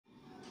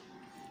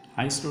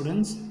Hi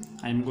students,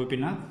 I am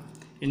Gopinath.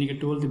 இன்னைக்கு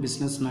 12th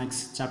business max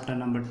chapter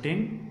number 10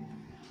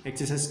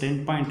 exercise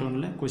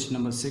 10.1 question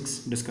number 6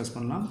 discuss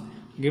பண்ணலாம்.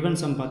 Given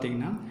sum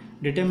பாத்தீங்கன்னா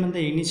determine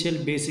the initial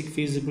basic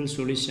feasible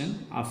solution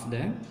of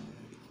the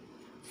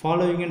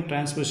following and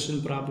transposition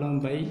problem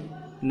by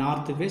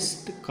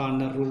northwest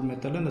corner rule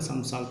method அந்த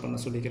sum solve பண்ண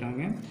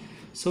சொல்லிக்கிறாங்க.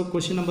 So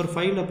question number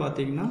 5ல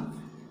பாத்தீங்கன்னா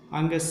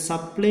அங்க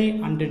supply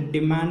and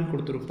demand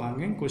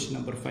கொடுத்திருப்பாங்க question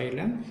number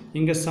 5ல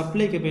இங்க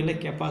supply க்கு பதிலா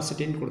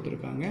capacity ன்னு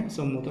கொடுத்திருக்காங்க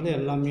சோ முதல்ல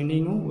எல்லா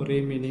மீனிங்கும் ஒரே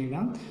மீனிங்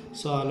தான்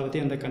சோ அதுல வந்து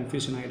எந்த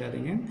confusion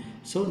ஆயிடாதீங்க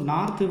so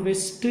north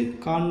west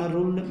corner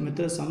rule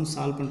method some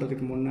solve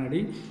பண்றதுக்கு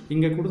முன்னாடி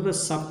இங்க கொடுத்த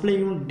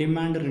சப்ளையும்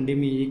டிமாண்ட்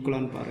ரெண்டுமே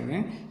ஈக்குவலான்னு பாருங்க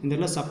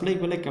இதெல்லாம்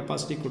சப்ளைக்கு பதிலா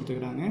capacity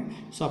கொடுத்திருக்காங்க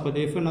சோ அப்ப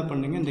therefore என்ன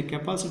பண்ணுங்க இந்த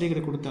capacity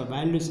கொடுத்த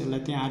வேல்யூஸ்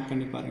எல்லாத்தையும் ஆட்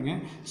பண்ணி பாருங்க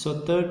சோ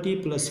 30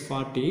 +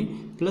 40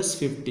 +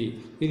 50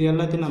 இது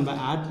எல்லாத்தையும் நம்ம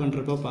ஆட்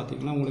பண்றப்போ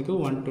பாத்தீங்கன்னா உங்களுக்கு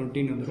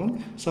 120 வந்துரும்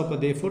சோ அப்ப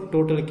therefore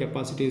total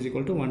capacity is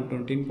equal to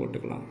 120 ன்னு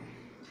போட்டுக்கலாம்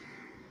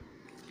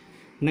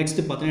next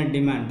பாத்தீங்கன்னா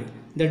demand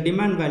the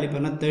demand value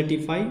பண்ணா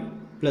 35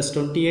 +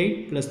 28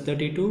 +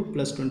 32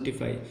 +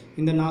 25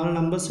 இந்த நாலு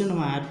நம்பர்ஸ்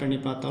நம்ம ஆட் பண்ணி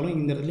பார்த்தாலும்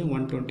இந்த இடத்துல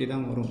 120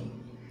 தான் வரும்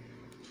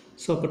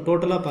சோ அப்ப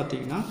டோட்டலா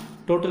பாத்தீங்கன்னா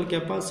total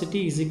capacity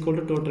is equal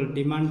to total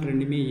demand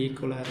ரெண்டுமே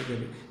ஈக்குவலா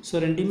இருக்குது சோ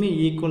ரெண்டுமே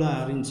ஈக்குவலா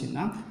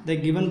இருந்துச்சுனா the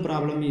given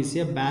problem is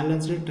a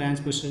balanced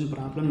transposition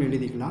problem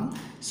எழுதிக்கலாம்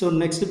so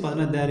next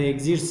பாத்தீங்கன்னா there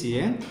exists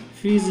a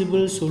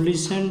feasible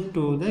solution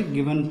to the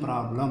given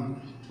problem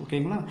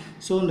ஓகேங்களா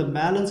சோ இந்த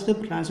balanced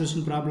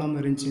transposition problem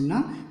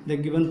இருந்துச்சுனா the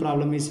given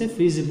problem is a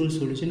feasible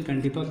solution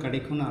கண்டிப்பா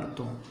கிடைக்கும்னு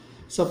அர்த்தம்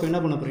சோ அப்ப என்ன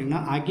பண்ண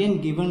போறீங்கன்னா again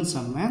given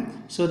sum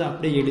சோ அத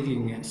அப்படியே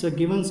எழுதிங்க சோ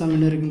given sum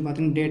என்ன இருக்குன்னு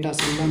பாத்தீங்கன்னா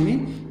டேட்டாஸ் எல்லாமே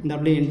இந்த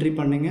அப்படியே என்ட்ரி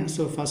பண்ணுங்க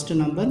so first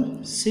number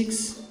 6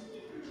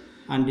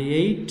 and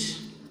 8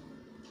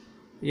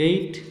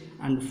 8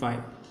 and 5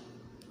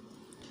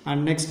 and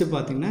next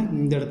பாத்தீங்கன்னா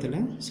இந்த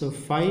இடத்துல சோ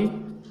 5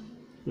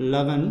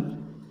 11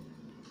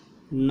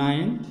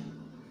 9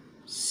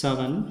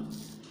 7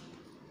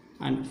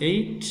 and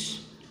 8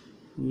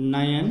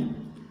 9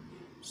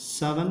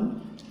 7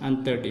 and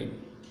 13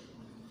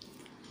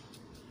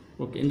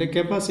 ஓகே இந்த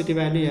capacity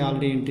value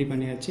ஆல்ரெடி என்ட்ரி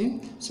பண்ணியாச்சு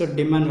சோ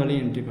டிமாண்ட் வேல்யூ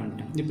என்ட்ரி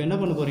பண்ணிட்டேன் இப்போ என்ன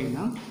பண்ண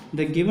போறீங்கன்னா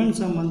இந்த given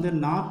sum வந்து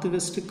நார்த்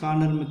வெஸ்ட்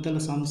கார்னர்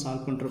மெத்தட்ல சம்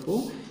சால்வ் பண்றப்போ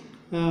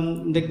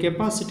இந்த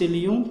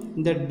கெபாசிட்டிலயும்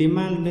இந்த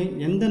டிமாண்ட்ல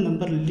எந்த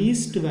நம்பர்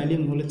லீஸ்ட் வேல்யூ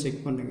முதல்ல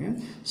செக் பண்ணுங்க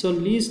சோ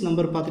லீஸ்ட்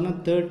நம்பர் பாத்தீங்கன்னா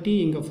 30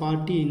 இங்க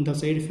 40 இந்த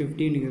சைடு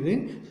 15 இருக்குது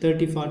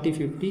 30 40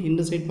 50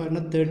 இந்த சைடு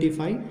பாத்தீங்கன்னா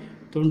 35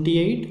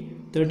 28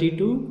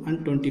 32 and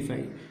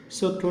 25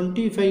 so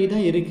 25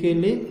 தான்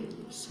இருக்கேலே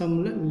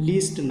சம்ல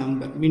லீஸ்ட்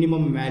நம்பர்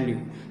மினிமம் வேல்யூ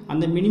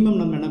அந்த மினிமம்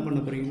நம்ம என்ன பண்ண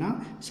போறீங்கன்னா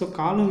சோ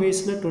காலம்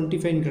வைஸ்ல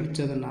 25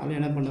 கிடைச்சதனால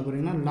என்ன பண்ண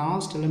போறீங்கன்னா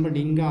லாஸ்ட் எலிமெண்ட்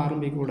இங்க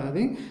ஆரம்பிக்க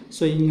கூடாது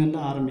சோ இங்க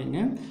இருந்து ஆரம்பிங்க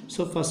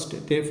சோ ஃபர்ஸ்ட்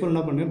therefore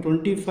என்ன பண்ணுங்க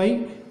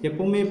 25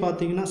 எப்பவுமே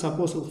பாத்தீங்கன்னா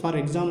சப்போஸ் ஃபார்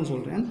எக்ஸாம்பிள்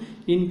சொல்றேன்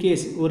இன்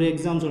கேஸ் ஒரு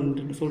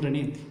எக்ஸாம்பிள்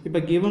சொல்றேனே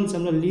இப்போ given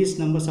sumல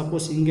லீஸ்ட் நம்பர்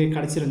சப்போஸ் இங்க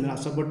கிடைச்சிருந்தா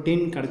சப்போஸ்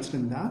 10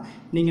 கிடைச்சிருந்தா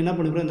நீங்க என்ன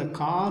பண்ணுவீங்க இந்த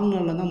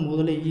கார்னர்ல தான்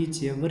முதல்ல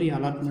ஈச் எவரி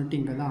அலாட்மென்ட்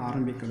இங்க தான்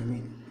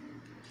ஆரம்பிக்கணுமே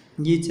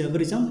each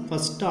every sum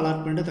first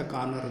allotment the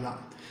corner தான்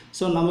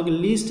சோ நமக்கு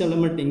least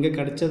element இங்க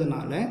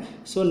கிடைச்சதனால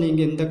சோ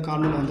நீங்க இந்த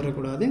கார்னர் வந்துர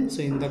கூடாது சோ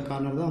இந்த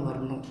கார்னர் தான்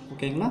வரணும்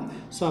ஓகேங்களா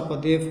சோ அப்ப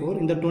therefore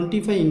இந்த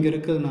 25 இங்க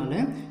இருக்குதுனால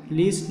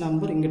least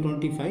number இங்க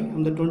 25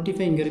 அந்த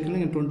 25 இங்க இருக்குல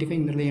இங்க 25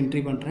 இங்கல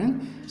என்ட்ரி பண்றேன்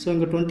சோ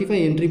இங்க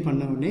 25 என்ட்ரி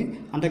பண்ண உடனே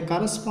அந்த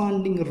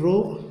corresponding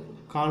row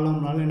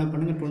காலம்னால என்ன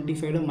பண்ணுங்க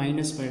 25 ல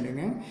மைனஸ்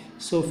பண்ணிடுங்க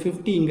சோ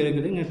 50 இங்க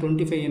இருக்குது இங்க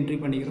 25 என்ட்ரி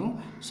பண்ணிக்கிறோம்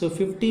சோ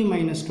 50 -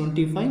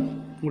 25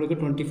 உங்களுக்கு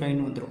 25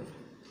 ன்னு வந்துரும்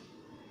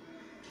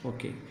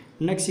okay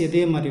next இதே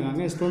மாதிரி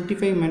வாங்க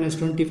 25 -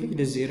 25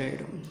 இது 0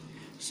 ஆயிடும்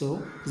சோ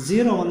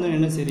 0 வந்து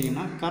என்ன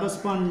செய்றீங்கன்னா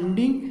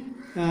corresponding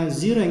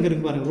 0 எங்க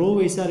இருக்கு பாருங்க ரோ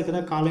வைஸா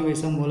இருக்குதா காலம்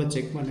வைஸா முதல்ல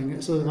செக் பண்ணுங்க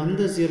சோ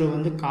வந்த 0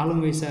 வந்து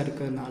காலம் வைஸா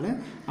இருக்கிறதுனால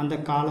அந்த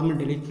காலமை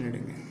delete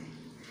பண்ணிடுங்க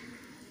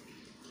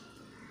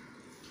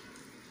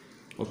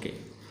ஓகே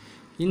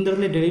இந்த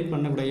இடத்துல delete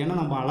பண்ண கூடாது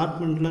ஏன்னா நம்ம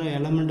அலாட்மென்ட்ல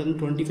எலிமெண்ட் வந்து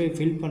 25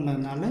 ஃபில்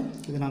பண்ணதுனால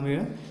இது நாம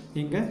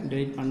இங்க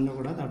delete பண்ண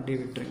கூடாது அப்படியே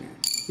விட்டுருங்க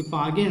இப்போ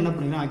again என்ன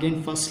பண்ணுவீங்க again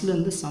ஃபர்ஸ்ட்ல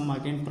இருந்து sum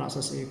again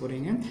process செய்ய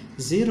போறீங்க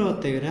 0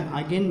 தவிர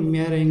again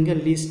வேற எங்க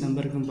லீஸ்ட்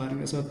நம்பர் இருக்கும்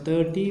பாருங்க so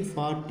 30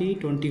 40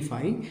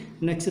 25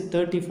 next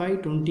 35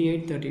 28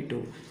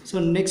 32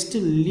 so next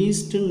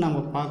least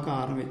நம்ம பார்க்க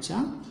ஆரம்பிச்சா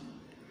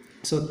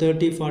சோ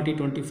 30 40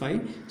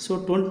 25 சோ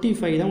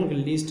 25 தான்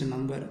உங்களுக்கு லீஸ்ட்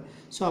நம்பர்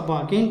சோ அப்ப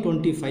again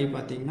 25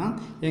 பாத்தீங்கன்னா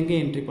எங்க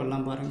என்ட்ரி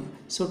பண்ணலாம் பாருங்க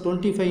சோ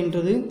 25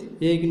 ன்றது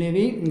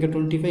ஏற்கனவே இங்க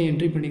 25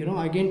 என்ட்ரி பண்ணிக்கிறோம்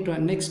again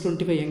next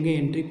 25 எங்க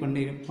என்ட்ரி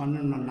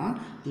பண்ணனும்னா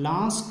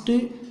லாஸ்ட்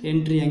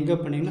என்ட்ரி எங்க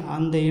பண்ணீங்கன்னா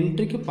அந்த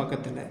என்ட்ரிக்கு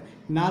பக்கத்துல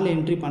மேல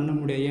என்ட்ரி பண்ண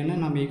முடியாது ஏன்னா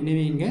நம்ம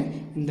ஏற்கனவே இங்க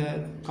இந்த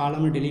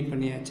காலமை delete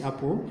பண்ணியாச்சு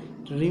அப்போ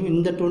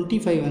இந்த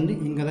 25 வந்து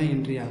இங்க தான்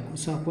என்ட்ரி ஆகும்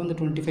சோ அப்போ இந்த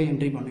 25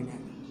 என்ட்ரி பண்ணுங்க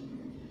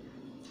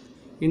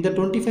இந்த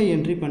 25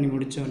 என்ட்ரி பண்ணி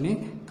முடிச்ச உடனே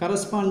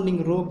corresponding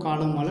row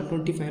column வால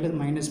 25 ல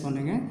மைனஸ்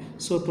பண்ணுங்க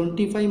சோ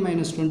 25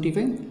 -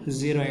 25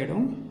 0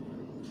 ஆயிடும்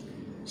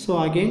சோ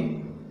again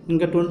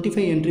இங்க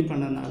 25 என்ட்ரி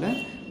பண்ணனால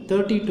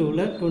 32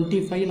 ல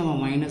 25 நம்ம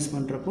மைனஸ்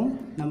பண்றப்போ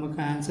நமக்கு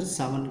ஆன்சர்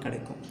 7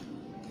 கிடைக்கும்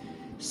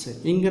சரி,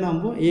 இங்கே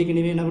நம்ம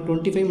ஏற்கனவே நம்ம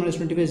 25 -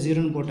 25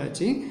 0ன்னு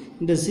போட்டாச்சு.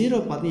 இந்த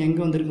 0 பார்த்து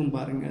எங்கே வந்திருக்கும்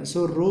பாருங்கள்.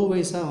 ஸோ ரோ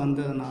வைஸாக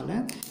வந்ததுனால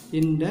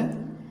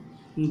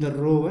இந்த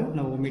ரோவை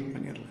நான் ஒமிட்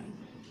பண்ணிடுறேன்.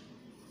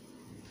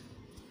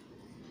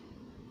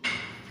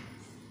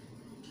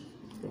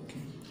 ஓகே,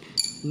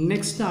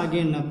 நெக்ஸ்ட்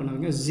அகைன் என்ன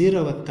பண்ணுவாங்க,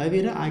 0வை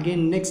தவிர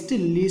அகைன் நெக்ஸ்ட்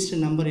லீஸ்ட்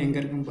நம்பர் எங்கே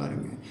இருக்குன்னு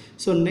பாருங்கள்.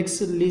 ஸோ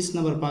நெக்ஸ்ட் லீஸ்ட்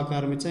நம்பர் பார்க்க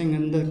ஆரம்பித்தா இங்கே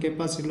இந்த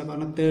கெப்பாசிட்டியில்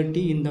பாருங்கள்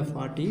 30, இந்த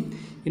 40,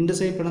 இந்த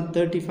சைட் பண்ணால்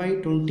 35,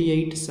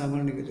 28,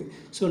 7 இருக்குது.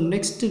 So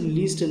next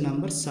least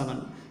number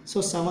 7. So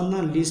 7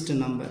 தான் லீஸ்ட்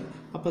நம்பர்.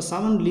 அப்போ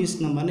 7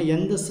 லீஸ்ட் நம்பர்னு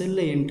எந்த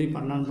செல்லை என்ட்ரி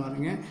பண்ணலான்னு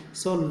பாருங்கள்.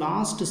 ஸோ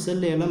லாஸ்ட்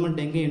செல்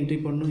எலமெண்ட் எங்கே என்ட்ரி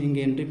பண்ணணும்,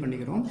 இங்கே என்ட்ரி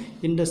பண்ணிக்கிறோம்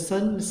இந்த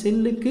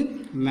செல்லுக்கு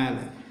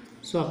மேலே.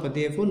 ஸோ அப்போ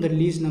தேர்ஃபோர் இந்த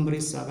லீஸ்ட் நம்பர்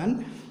இஸ் 7.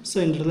 ஸோ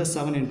இந்த இடத்துல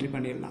 7 என்ட்ரி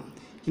பண்ணிடலாம்.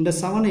 இந்த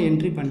 7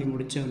 என்ட்ரி பண்ணி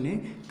முடித்தோடனே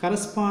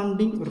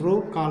கரஸ்பாண்டிங் ரோ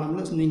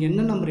காலமில் நீங்கள்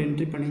என்ன நம்பர்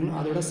என்ட்ரி பண்ணிங்களோ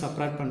அதோட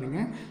சப்ராக்ட்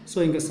பண்ணுங்கள். ஸோ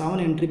இங்கே 7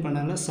 என்ட்ரி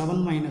பண்ணதில் 7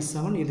 -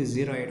 7 இது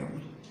 0 ஆகிடும்.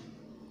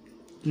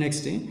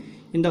 நெக்ஸ்ட்டு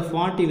இந்த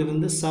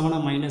 40லிருந்து 7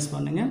 மைனஸ்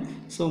பண்ணுங்கள்.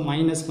 ஸோ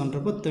மைனஸ்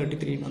பண்ணுறப்போ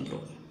 33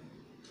 வந்துடும்.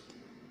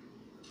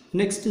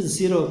 நெக்ஸ்ட்டு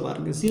 0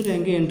 பாருங்கள். 0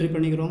 எங்கே என்ட்ரி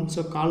பண்ணிக்கிறோம்.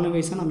 ஸோ காலம்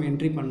வைஸாக நம்ம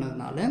என்ட்ரி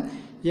பண்ணதுனால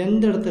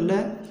எந்த இடத்துல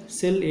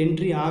செல்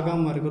என்ட்ரி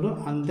ஆகாமல் இருக்கிறதோ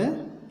அந்த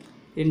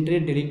என்ட்ரியை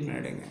டெலீட்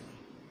பண்ணிவிடுங்க.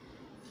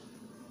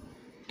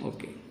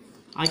 Okay,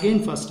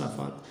 again first of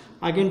all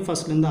again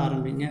ஃபர்ஸ்ட்லேருந்து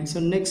ஆரம்பிங்க. ஸோ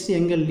நெக்ஸ்ட்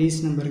எங்கே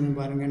லீஸ்ட் நம்பருங்க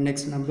பாருங்கள்.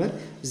 நெக்ஸ்ட் நம்பர்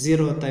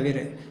 0 தவிர.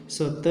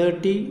 So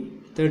 30,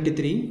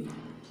 33,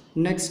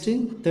 next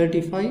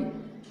 35,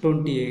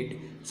 28.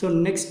 So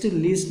next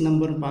least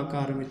நம்பர்னு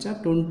பார்க்க ஆரம்பித்தா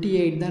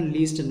 28 தான்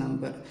லீஸ்ட்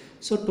நம்பர்.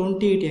 ஸோ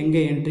 28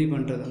 எங்கே என்ட்ரி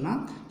பண்ணுறதுன்னா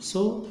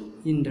ஸோ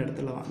இந்த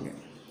இடத்துல வாங்க.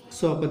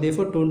 ஸோ அப்போ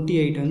தேர்ஃபோர்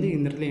 28 வந்து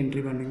இந்த இடத்துல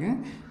என்ட்ரி பண்ணுங்கள்.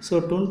 ஸோ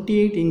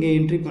 28 இங்கே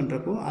என்ட்ரி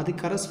பண்ணுறப்போ அது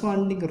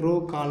கரஸ்பாண்டிங் ரோ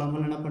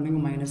காலமில் என்ன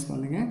பண்ணுங்கள், மைனஸ்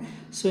பண்ணுங்கள்.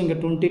 ஸோ இங்கே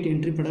 28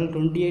 என்ட்ரி பண்ணால்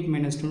 28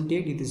 -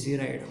 28 இது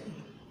 0 ஆகிடும்.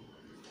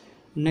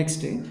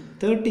 நெக்ஸ்ட்டு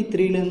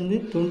 33லேருந்து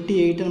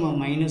 28 நம்ம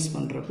மைனஸ்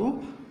பண்ணுறப்போ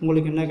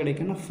உங்களுக்கு என்ன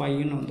கிடைக்குன்னா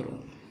 5ன்னு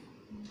வந்துடும்.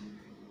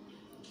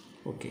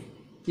 ஓகே,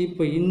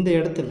 இப்போ இந்த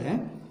இடத்துல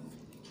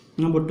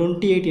நம்ம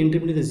 28 என்ட்ரி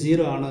பண்ணி இது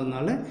 0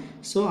 ஆனதுனால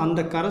ஸோ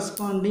அந்த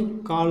கரஸ்பாண்டிங்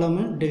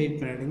காலமை டெலீட்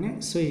பண்ணிவிடுங்க.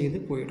 ஸோ இது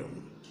போயிடும்.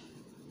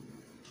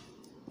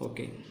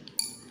 ஓகே,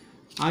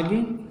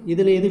 அகெயின்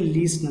இதில் எது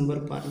லீஸ்ட்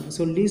நம்பர் பாருங்கள்.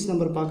 ஸோ லீஸ்ட்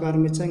நம்பர் பார்க்க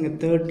ஆரம்பித்தா இங்கே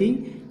 30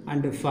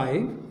 and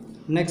 5.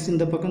 நெக்ஸ்ட்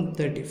இந்த பக்கம்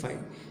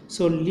 35.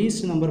 ஸோ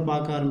லீஸ்ட் நம்பர்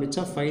பார்க்க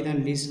ஆரம்பித்தா 5 தான்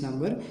லீஸ்ட்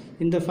நம்பர்.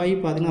 இந்த 5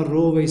 பார்த்தீங்கன்னா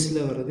ரோ வைஸில்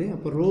வருது.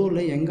 அப்போ ரோவில்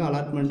எங்கே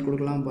அலாட்மெண்ட்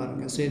கொடுக்கலாம்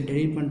பாருங்கள். ஸோ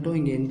டெலீட் பண்ணிட்டோம்.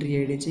 இங்கே என்ட்ரி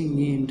ஆகிடுச்சு,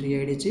 இங்கேயும் என்ட்ரி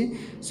ஆகிடுச்சு.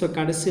 ஸோ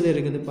கடைசியில்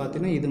இருக்குது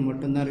பார்த்தீங்கன்னா இது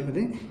மட்டும்தான்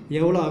இருக்குது.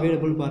 எவ்வளோ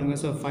அவைலபிள் பாருங்கள்.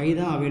 ஸோ 5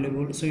 தான்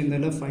அவைலபிள். ஸோ இந்த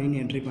இதில் 5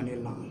 என்ட்ரி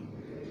பண்ணிடலாம்.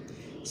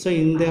 ஸோ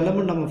இந்த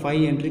எலமெண்ட் நம்ம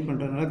 5 என்ட்ரி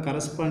பண்ணுறதுனால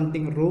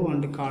கரஸ்பாண்டிங் ரோ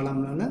அண்டு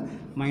காலம்னால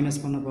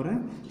மைனஸ் பண்ண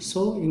போகிறேன்.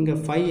 ஸோ இங்கே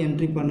 5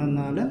 என்ட்ரி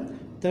பண்ணதுனால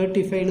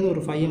 35லேருந்து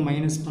ஒரு 5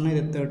 மைனஸ் பண்ணால்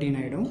இது 13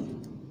 ஆகிடும்.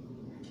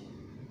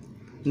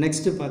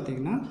 நெக்ஸ்ட்டு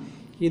பார்த்தீங்கன்னா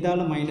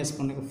இதால் மைனஸ்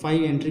பண்ணுங்கள்.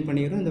 5 என்ட்ரி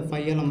பண்ணிக்கிறோம். இந்த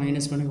 5ஆல்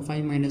மைனஸ் பண்ணுங்கள்.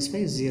 5 -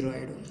 5 0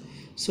 ஆகிடும்.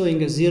 ஸோ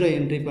இங்கே 0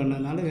 என்ட்ரி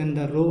பண்ணதுனால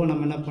இந்த ரோவை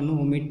நம்ம என்ன பண்ணணும்,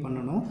 ஒமிட்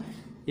பண்ணணும்.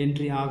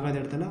 என்ட்ரி ஆகாத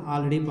இடத்துல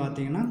ஆல்ரெடி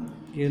பார்த்தீங்கன்னா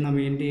இது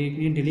நம்ம என்ட்ரி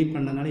டெலீட்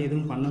பண்ணதுனால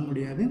எதுவும் பண்ண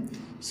முடியாது.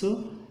 ஸோ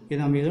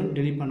இதை நம்ம எதுவும்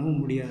டெலீட் பண்ணவும்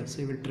முடியாது. ஸோ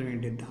விட்டுற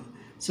வேண்டியது தான்.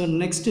 ஸோ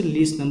நெக்ஸ்ட்டு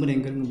லீஸ்ட் நம்பர்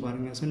எங்கே இருக்குன்னு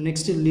பாருங்கள். ஸோ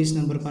நெக்ஸ்ட்டு லீஸ்ட்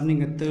நம்பர் பாருங்கள்.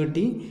 இங்கே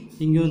 30,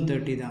 இங்கேயும்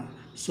 30 தான்.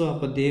 ஸோ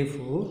அப்போ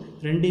தேர்ஃபோர்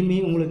ரெண்டுமே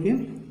உங்களுக்கு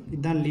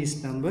இதுதான்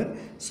லீஸ்ட் நம்பர்.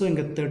 ஸோ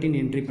இங்கே 13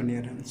 என்ட்ரி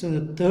பண்ணிடுறேன். ஸோ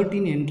இந்த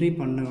 13 என்ட்ரி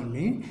பண்ண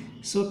உடனே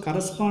ஸோ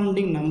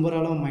கரஸ்பாண்டிங்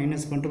நம்பரால்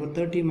மைனஸ் பண்ணுறப்போ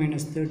 30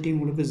 - 30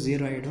 உங்களுக்கு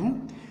 0 ஆகிடும்.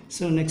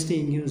 ஸோ நெக்ஸ்ட்டு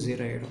இங்கேயும்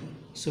 0 ஆகிடும்.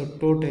 ஸோ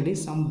டோட்டலி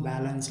சம்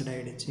பேலன்ஸ்டு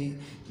ஆகிடுச்சு.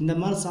 இந்த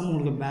மாதிரி சம்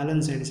உங்களுக்கு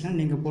பேலன்ஸ் ஆகிடுச்சுன்னா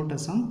நீங்கள் போட்ட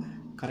சம்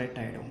கரெக்ட்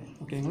ஆகிடும்.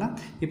 ஓகேங்களா?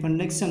 இப்போ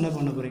நெக்ஸ்ட் என்ன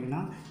பண்ண போகிறீங்கன்னா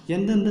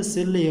எந்தெந்த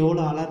செல்லு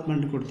எவ்வளோ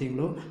அலாட்மெண்ட்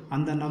கொடுத்தீங்களோ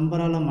அந்த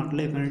நம்பரால்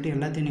மல்டிப்ளை பண்ணிவிட்டு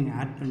எல்லாத்தையும் நீங்கள்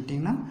ஆட்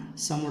பண்ணிட்டீங்கன்னா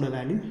சம்மோட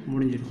வேல்யூ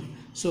முடிஞ்சிடும்.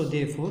 So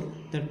therefore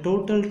the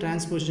total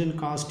transposition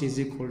cost is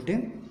equal to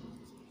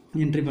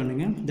entry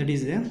பண்ணுங்கள். தட்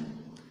இஸ்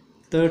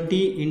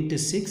 30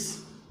 × 6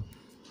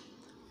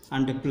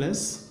 அண்டு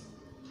ப்ளஸ்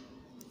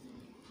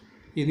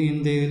இது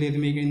இந்த இதில்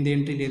எதுவுமே இந்த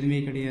என்ட்ரியில் எதுவுமே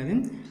கிடையாது.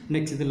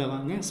 நெக்ஸ்ட் இதில்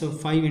வாங்க. ஸோ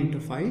 5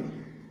 × 5.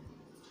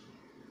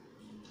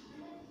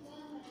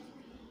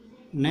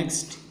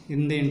 நெக்ஸ்ட்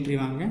இந்த என்ட்ரி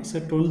வாங்க. So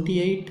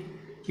 28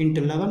 ×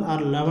 11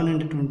 R 11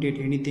 × 28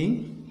 anything.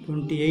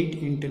 28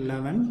 ×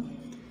 11.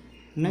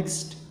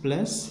 Next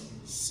plus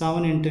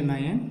 7 ×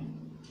 9.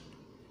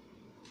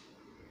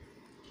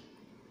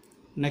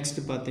 Next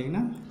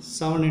பார்த்தீங்கன்னா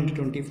 7 ×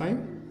 25.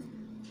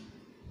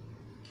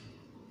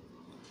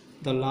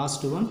 The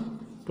last one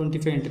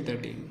 25 ×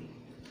 13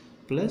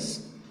 plus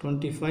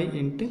 25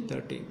 ×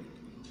 13.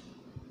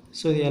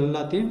 So இது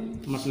எல்லாத்தையும்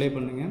மல்டிப்ளை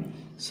பண்ணுங்கள்.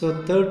 ஸோ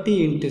 30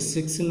 ×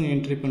 6ன்னு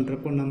என்ட்ரி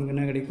பண்ணுறப்போ நமக்கு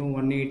என்ன கிடைக்கும்,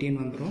 118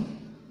 வந்துடும்.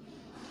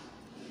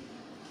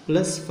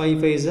 Plus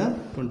 5 × 5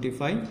 =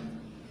 25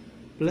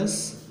 plus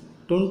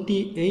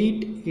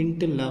 28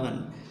 × 11.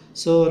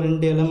 ஸோ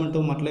ரெண்டு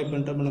எலமெண்ட்டும் மல்டிப்ளை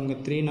பண்ணுறப்போ நமக்கு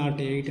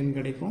 308ன்னு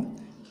கிடைக்கும்.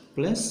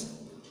 ப்ளஸ்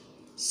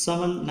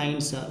 7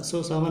 9s ஸோ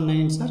 7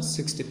 9s =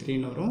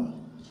 63ன்னு வரும்.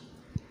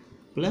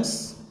 ப்ளஸ்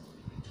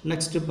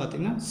நெக்ஸ்ட்டு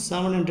பார்த்தீங்கன்னா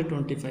 7 into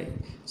 25.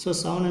 So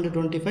 7 into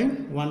 25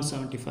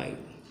 175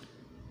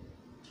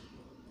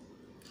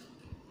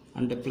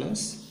 and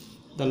plus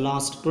the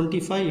last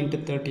 25 into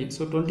 30.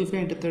 So 25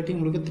 into 30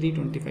 உங்களுக்கு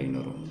 325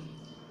 வரும்.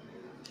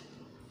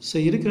 ஸோ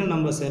இருக்கிற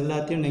நம்பர்ஸ்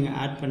எல்லாத்தையும் நீங்கள்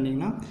ஆட்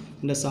பண்ணிங்கன்னா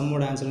இந்த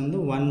சம்மோட ஆன்சர் வந்து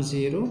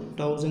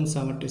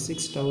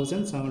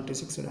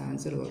 1076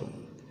 ஆன்சர் வரும்.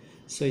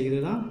 ஸோ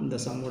இதுதான் இந்த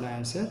சம்மோட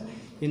ஆன்சர்.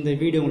 இந்த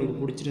வீடியோ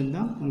உங்களுக்கு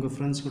பிடிச்சிருந்தா உங்கள்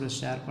ஃப்ரெண்ட்ஸ் கூட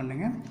ஷேர்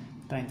பண்ணுங்கள்.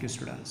 Thank you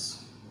students.